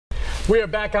We are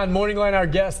back on Morning Line. Our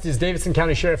guest is Davidson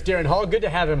County Sheriff Daron Hall. Good to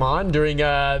have him on during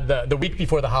the week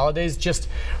before the holidays, just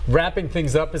wrapping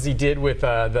things up as he did with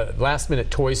the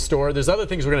last-minute toy store. There's other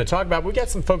things we're going to talk about. We got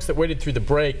some folks that waited through the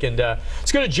break, and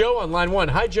let's go to Joe on line one.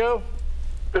 Hi, Joe.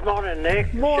 Good morning,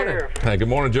 Nick. Good morning. Sheriff. Hey, good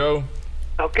morning, Joe.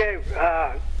 Okay,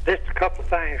 just a couple of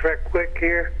things right quick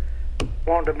here.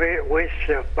 Wanted to wish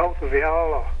both of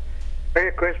y'all a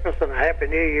Merry Christmas and a Happy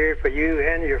New Year for you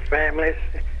and your families,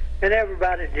 and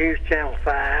everybody at News Channel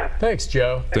 5. Thanks,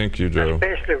 Joe. Thank you, Joe.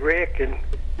 Especially Rick and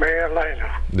Mary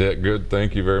Elena. Yeah, good.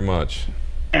 Thank you very much.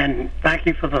 And thank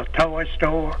you for the toy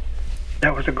store.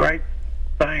 That was a great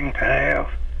thing to have.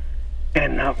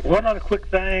 And one other quick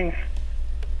thing,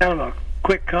 kind of a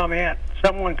quick comment.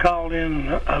 Someone called in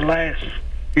last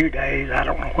few days, I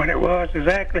don't know when it was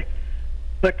exactly,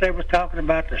 but they was talking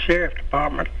about the sheriff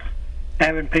department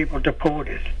having people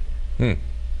deported.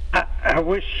 I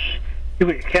wish you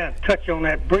would kind of touch on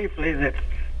that briefly, that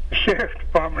the sheriff's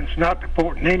department's not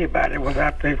deporting anybody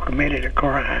without they've committed a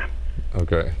crime.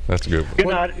 Okay, that's a good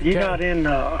one. You're not in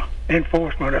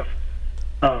enforcement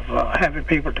of having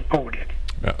people deported.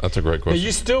 Yeah, that's a great question.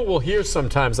 You still will hear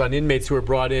sometimes on inmates who are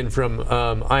brought in from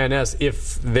INS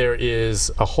if there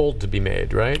is a hold to be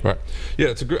made, right? Right. Yeah,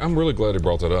 it's a good. I'm really glad he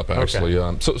brought that up, actually.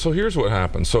 Okay. So here's what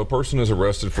happens. So a person is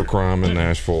arrested for crime in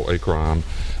Nashville, a crime.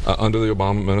 Under the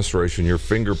Obama administration, your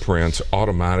fingerprints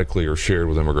automatically are shared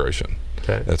with immigration.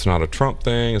 Okay. It's not a Trump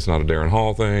thing. It's not a Daron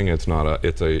Hall thing. It's not a.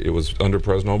 It was under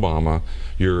President Obama.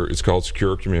 It's called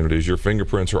Secure Communities. Your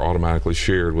fingerprints are automatically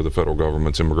shared with the federal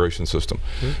government's immigration system.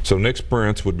 So Nick's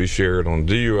prints would be shared on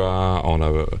DUI, on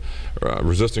a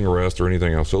resisting arrest, or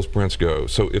anything else. Those prints go.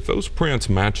 So if those prints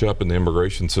match up in the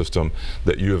immigration system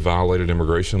that you have violated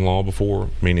immigration law before,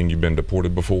 meaning you've been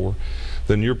deported before,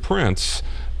 then your prints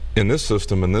in this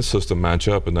system and this system match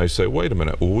up, and they say, wait a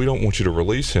minute, well, we don't want you to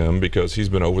release him because he's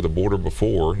been over the border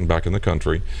before and back in the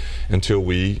country until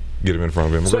we get him in front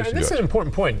of immigration. So, and this is an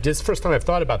important point. This is the first time I've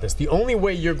thought about this. The only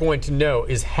way you're going to know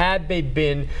is had they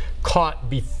been caught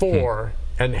before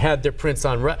and had their prints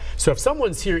on. So if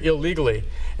someone's here illegally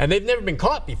and they've never been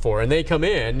caught before and they come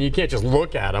in, you can't just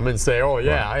look at them and say, oh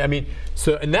yeah. Right. I mean,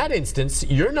 so in that instance,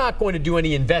 you're not going to do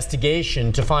any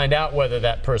investigation to find out whether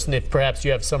that person, if perhaps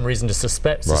you have some reason to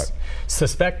suspect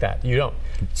that. You don't.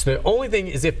 So the only thing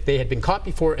is if they had been caught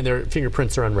before and their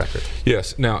fingerprints are on record.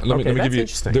 Yes. Now let me give you.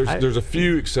 There's a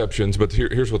few exceptions, but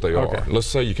here's what they are. Let's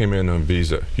say you came in on a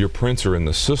visa. Your prints are in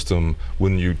the system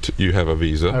when you have a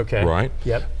visa. Okay. Right.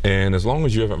 Yep. And as long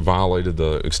as you haven't violated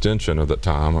the extension of that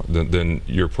time, then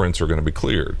your prints are going to be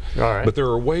cleared. All right. But there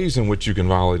are ways in which you can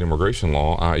violate immigration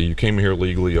law, i.e. you came here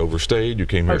legally, overstayed, you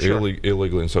came here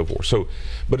illegally, and so forth. So,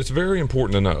 but it's very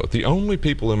important to know, the only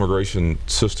people immigration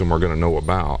system are going to know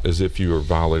about is if you have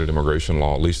violated immigration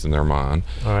law, at least in their mind.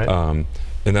 All right.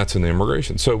 And that's in the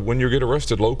immigration. So when you get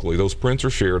arrested locally, those prints are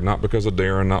shared, not because of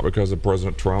Daron, not because of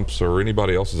President Trump's or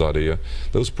anybody else's idea.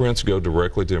 Those prints go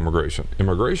directly to immigration.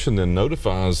 Immigration then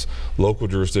notifies local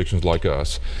jurisdictions like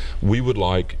us. We would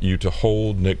like you to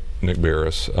hold Nick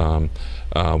Beres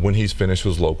when he's finished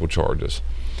with local charges.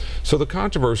 So the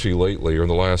controversy lately, or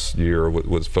the last year,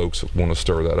 with folks that want to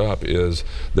stir that up, is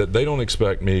that they don't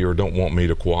expect me or don't want me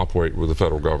to cooperate with the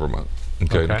federal government.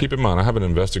 Okay. Now keep in mind, I haven't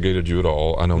investigated you at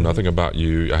all. I know nothing about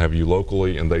you. I have you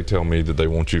locally, and they tell me that they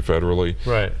want you federally.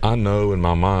 Right. I know in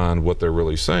my mind what they're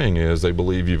really saying is they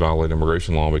believe you violate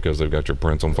immigration law because they've got your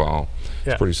prints on file.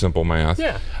 Yeah. It's pretty simple math.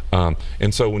 Yeah.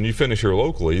 And so when you finish here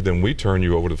locally, then we turn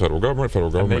you over to the federal government.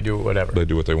 And they do whatever. They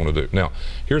do what they want to do. Now,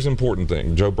 here's an important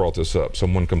thing. Joe brought this up.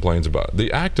 Someone complains about it. The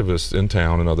activists in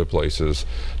town and other places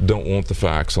don't want the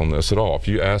facts on this at all. If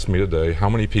you ask me today how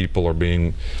many people are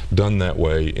being done that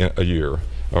way in a year,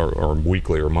 or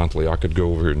weekly or monthly, I could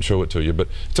go over here and show it to you, but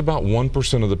it's about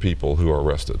 1% of the people who are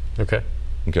arrested. Okay.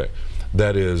 Okay.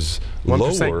 That is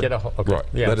lower, right?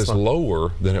 Yeah, that is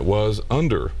lower than it was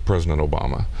under President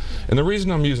Obama. And the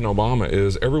reason I'm using Obama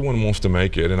is everyone wants to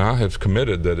make it, and I have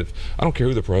committed that if I don't care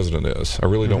who the president is, I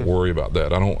really don't worry about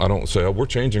that. I don't say, oh, we're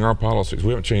changing our policies.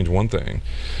 We haven't changed one thing.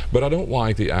 But I don't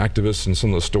like the activists and some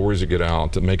of the stories that get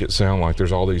out that make it sound like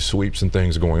there's all these sweeps and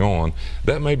things going on.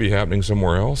 That may be happening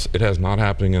somewhere else. It has not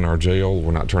happening in our jail.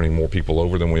 We're not turning more people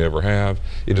over than we ever have.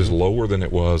 It is lower than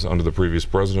it was under the previous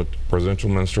presidential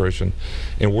administration.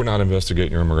 And we're not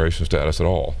investigating your immigration status at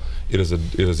all. It is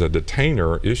a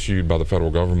detainer issued by the federal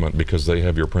government because they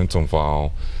have your prints on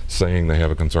file saying they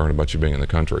have a concern about you being in the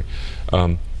country.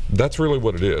 That's really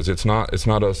what it is. It's not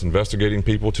us investigating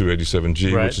people.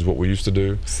 287G, which is what we used to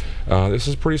do. This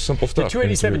is pretty simple stuff. The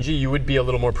 287G, you would be a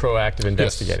little more proactive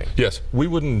investigating. Yes. We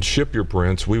wouldn't ship your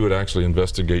prints. We would actually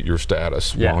investigate your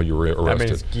status while you were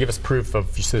arrested. I mean, give us proof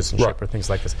of your citizenship or things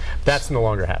like this. That's no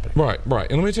longer happening. Right.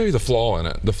 And let me tell you the flaw in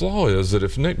it. The flaw is that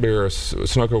if Nick Beres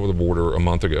snuck over the border a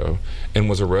month ago and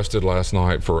was arrested last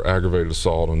night for aggravated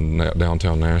assault in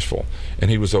downtown Nashville, and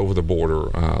he was over the border,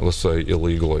 let's say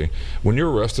illegally, when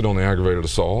you're arrested on the aggravated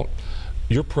assault,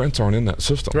 your prints aren't in that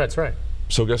system. That's right.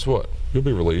 So guess what? You'll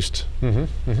be released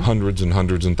hundreds and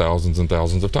hundreds and thousands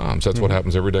of times. That's what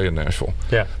happens every day in Nashville.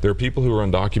 Yeah. There are people who are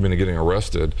undocumented getting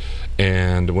arrested,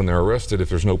 and when they're arrested, if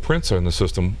there's no prints in the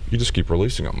system, you just keep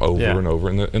releasing them over and over.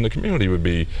 And the community would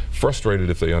be frustrated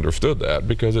if they understood that,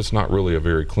 because it's not really a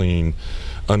very clean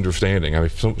understanding. I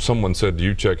mean, someone said, do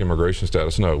you check immigration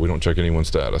status? No, we don't check anyone's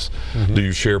status. Do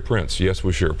you share prints? Yes,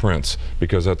 we share prints,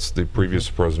 because that's the previous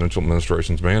presidential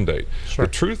administration's mandate. Sure.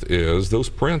 The truth is, those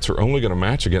prints are only going to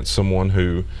match against someone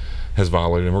who has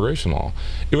violated immigration law.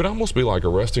 It would almost be like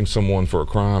arresting someone for a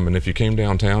crime, and if you came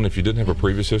downtown, if you didn't have a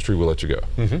previous history, we'll let you go.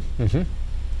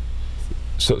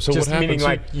 So just what happens? Meaning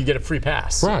like you get a free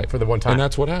pass for the one time. And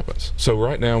that's what happens. So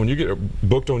right now, when you get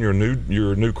booked on your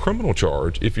new criminal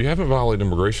charge, if you haven't violated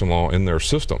immigration law in their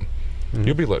system,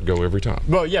 you'll be let go every time.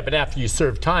 Well, yeah, but after you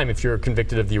serve time, if you're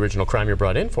convicted of the original crime you're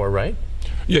brought in for, right?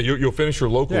 Yeah, you'll finish your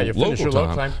local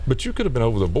time. But you could have been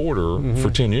over the border for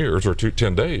 10 years or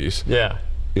 10 days. Yeah.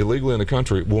 Illegally in the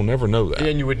country. We'll never know that.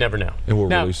 And you would never know. And we'll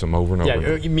release him over and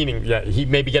over again. Meaning he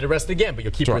maybe get arrested again, but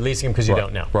you'll keep releasing him because you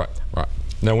don't know. Right.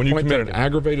 Now, when you commit an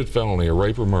aggravated felony, a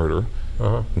rape or murder,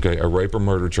 a rape or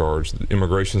murder charge, the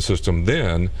immigration system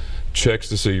then checks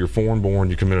to see you're foreign-born,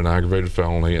 you commit an aggravated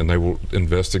felony, and they will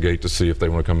investigate to see if they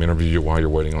want to come interview you while you're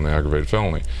waiting on the aggravated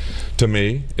felony. To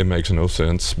me, it makes no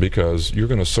sense, because you're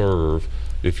going to serve,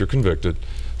 if you're convicted,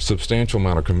 substantial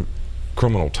amount of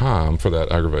criminal time for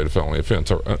that aggravated felony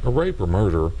offense. A rape or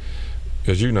murder,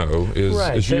 as you know,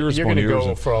 is years You're upon years. You're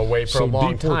going to go away for a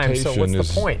long time, so what's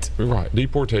the point? Right.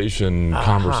 Deportation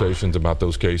conversations about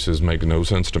those cases make no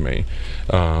sense to me.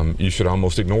 You should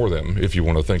almost ignore them if you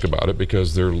want to think about it,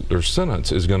 because their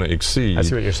sentence is going to exceed I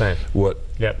see what you're saying. What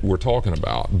we're talking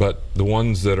about. But the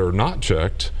ones that are not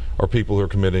checked are people who are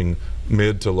committing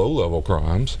mid to low-level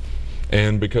crimes,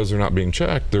 and because they're not being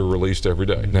checked, they're released every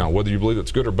day. Now, whether you believe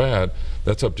it's good or bad,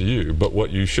 that's up to you. But what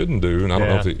you shouldn't do, and I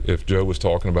don't know if Joe was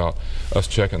talking about us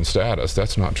checking status,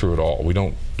 that's not true at all. We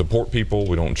don't deport people.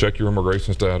 We don't check your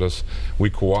immigration status. We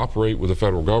cooperate with the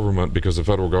federal government because the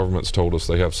federal government's told us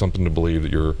they have something to believe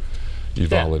that you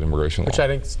violate immigration law. Which I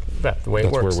think is the way it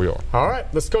works. That's where we are. All right,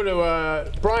 let's go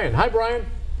to Brian. Hi, Brian.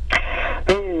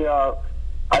 Hey,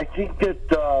 I think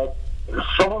that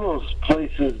some of those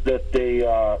places that they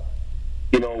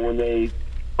when they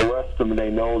arrest them and they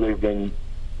know they've been,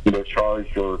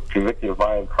 charged or convicted of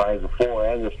violent crimes before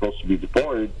and they're supposed to be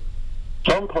deported,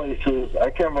 some places, I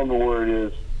can't remember where it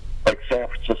is, like San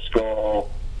Francisco,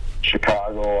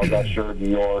 Chicago, I'm not sure, New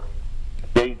York,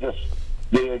 they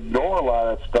ignore a lot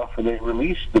of that stuff and they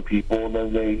release the people,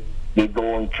 and then they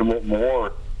go and commit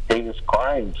more heinous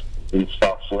crimes and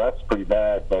stuff, so that's pretty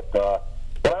bad. But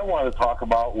what I wanted to talk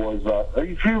about was,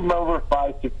 if you remember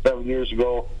 5, 6, 7 years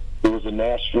ago, there was a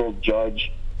Nashville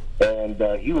judge, and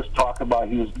he was talking about,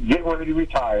 he was getting ready to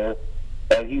retire,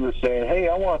 and he was saying, hey,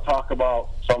 I want to talk about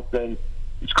something.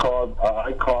 It's called,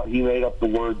 he made up the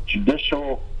word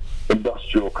judicial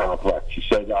industrial complex. He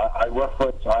said, I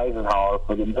reference Eisenhower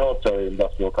for the military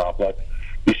industrial complex.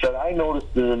 He said, I noticed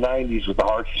in the 90s with the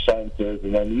harsher sentences,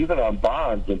 and then even on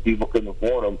bonds when people couldn't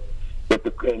afford them,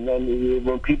 and then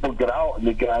when people get out and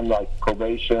they get on like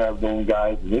probation, everyone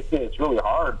guys, and they say it's really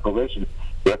hard, probation.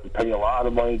 They have to pay a lot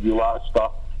of money, do a lot of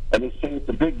stuff, and they say it's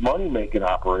a big money-making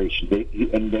operation.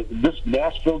 This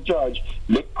Nashville judge,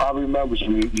 Nick probably remembers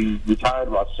him, he retired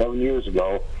about 7 years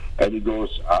ago, and he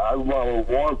goes, I want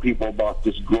to warn people about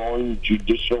this growing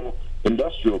judicial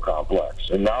industrial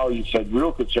complex. And now he said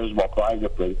real concerns about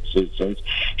private citizens.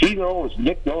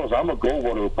 Nick knows I'm a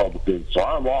go-voter Republican, so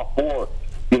I'm all for,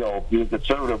 being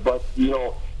conservative. But,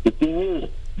 the thing is,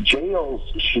 jails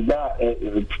should not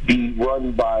be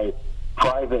run by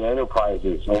private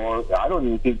enterprises, or I don't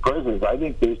even think prisons. I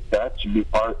think that should be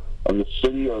part of the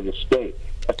city or the state.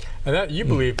 And that you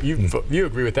believe, you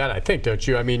agree with that, I think, don't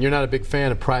you? I mean, you're not a big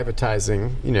fan of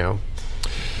privatizing,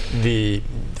 the,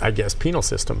 I guess, penal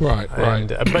system. Right.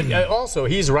 But also,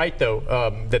 he's right, though,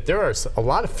 that there are a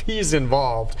lot of fees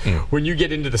involved when you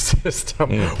get into the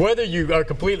system. Whether you are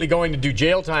completely going to do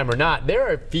jail time or not,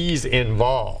 there are fees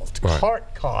involved. Right.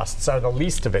 Court costs are the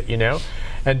least of it,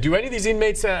 And do any of these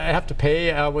inmates have to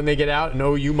pay when they get out and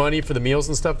owe you money for the meals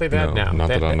and stuff they've had? No, not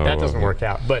that I know that of. doesn't work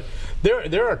out. But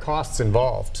there are costs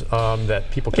involved that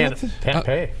people can't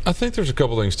pay. I think there's a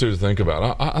couple things too to think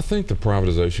about. I think the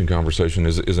privatization conversation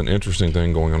is an interesting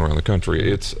thing going on around the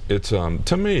country. It's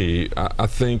to me, I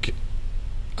think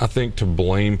to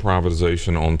blame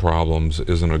privatization on problems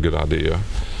isn't a good idea.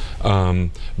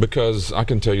 Because I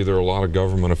can tell you there are a lot of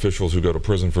government officials who go to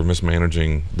prison for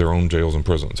mismanaging their own jails and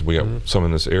prisons. We have some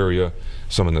in this area,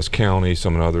 some in this county,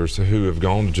 some in others who have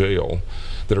gone to jail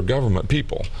that are government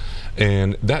people.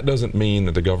 And that doesn't mean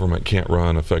that the government can't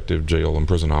run effective jail and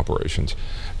prison operations.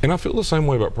 And I feel the same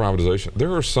way about privatization.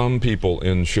 There are some people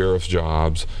in sheriff's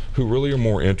jobs who really are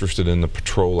more interested in the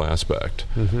patrol aspect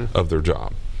of their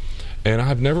job. And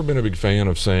I've never been a big fan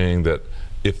of saying that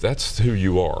if that's who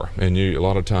you are, and a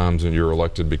lot of times you're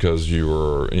elected because you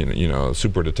were a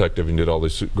super detective and did all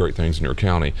these great things in your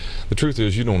county, the truth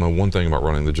is you don't know one thing about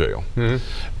running the jail.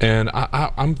 And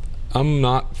I'm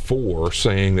not for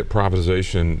saying that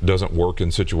privatization doesn't work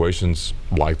in situations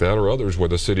like that or others where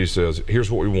the city says,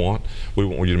 here's what we want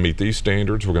you to meet these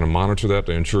standards, we're going to monitor that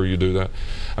to ensure you do that.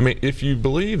 I mean, if you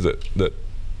believe that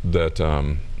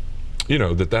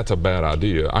that's a bad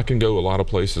idea, I can go a lot of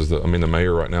places. The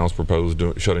mayor right now has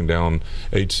proposed shutting down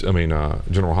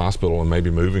General Hospital and maybe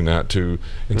moving that to,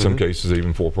 in some cases,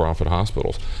 even for-profit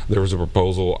hospitals. There was a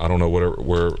proposal, I don't know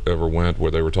wherever went,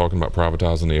 where they were talking about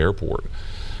privatizing the airport.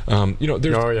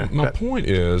 My point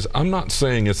is, I'm not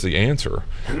saying it's the answer,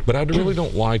 but I really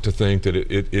don't like to think that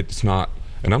it's not,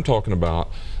 and I'm talking about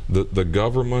the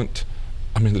government.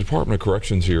 I mean, the Department of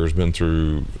Corrections here has been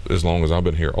through, as long as I've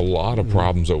been here, a lot of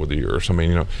problems over the years. I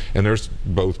mean, and there's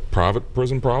both private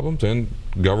prison problems and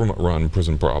government-run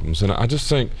prison problems. And I just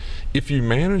think if you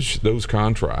manage those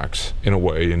contracts in a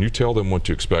way and you tell them what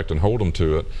to expect and hold them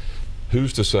to it,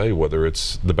 who's to say whether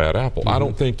it's the bad apple? I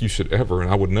don't think you should ever, and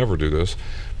I would never do this,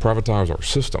 privatize our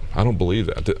system. I don't believe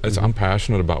that. I'm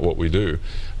passionate about what we do.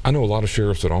 I know a lot of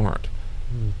sheriffs that aren't.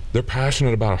 They're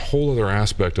passionate about a whole other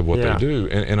aspect of what they do,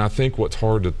 and I think what's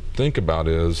hard to think about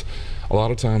is a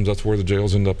lot of times that's where the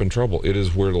jails end up in trouble. It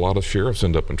is where a lot of sheriffs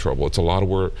end up in trouble. It's a lot of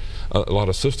where a lot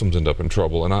of systems end up in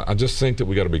trouble, and I just think that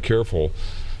we got to be careful,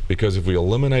 because if we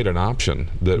eliminate an option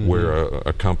that where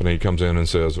a company comes in and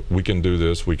says, we can do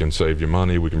this, we can save you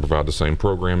money, we can provide the same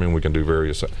programming, we can do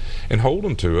various, and hold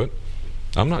them to it,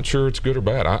 I'm not sure it's good or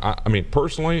bad. I mean,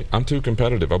 personally, I'm too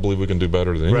competitive. I believe we can do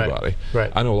better than anybody. Right.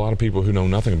 I know a lot of people who know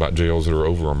nothing about jails that are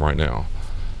over them right now,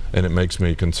 and it makes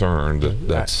me concerned that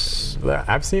that's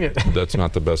I've seen it. That's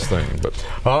not the best thing. But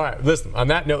all right, listen, on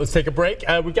that note, let's take a break.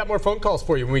 We've got more phone calls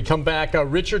for you when we come back.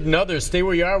 Richard and others, stay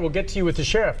where you are. We'll get to you with the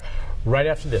sheriff right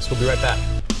after this. We'll be right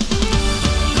back.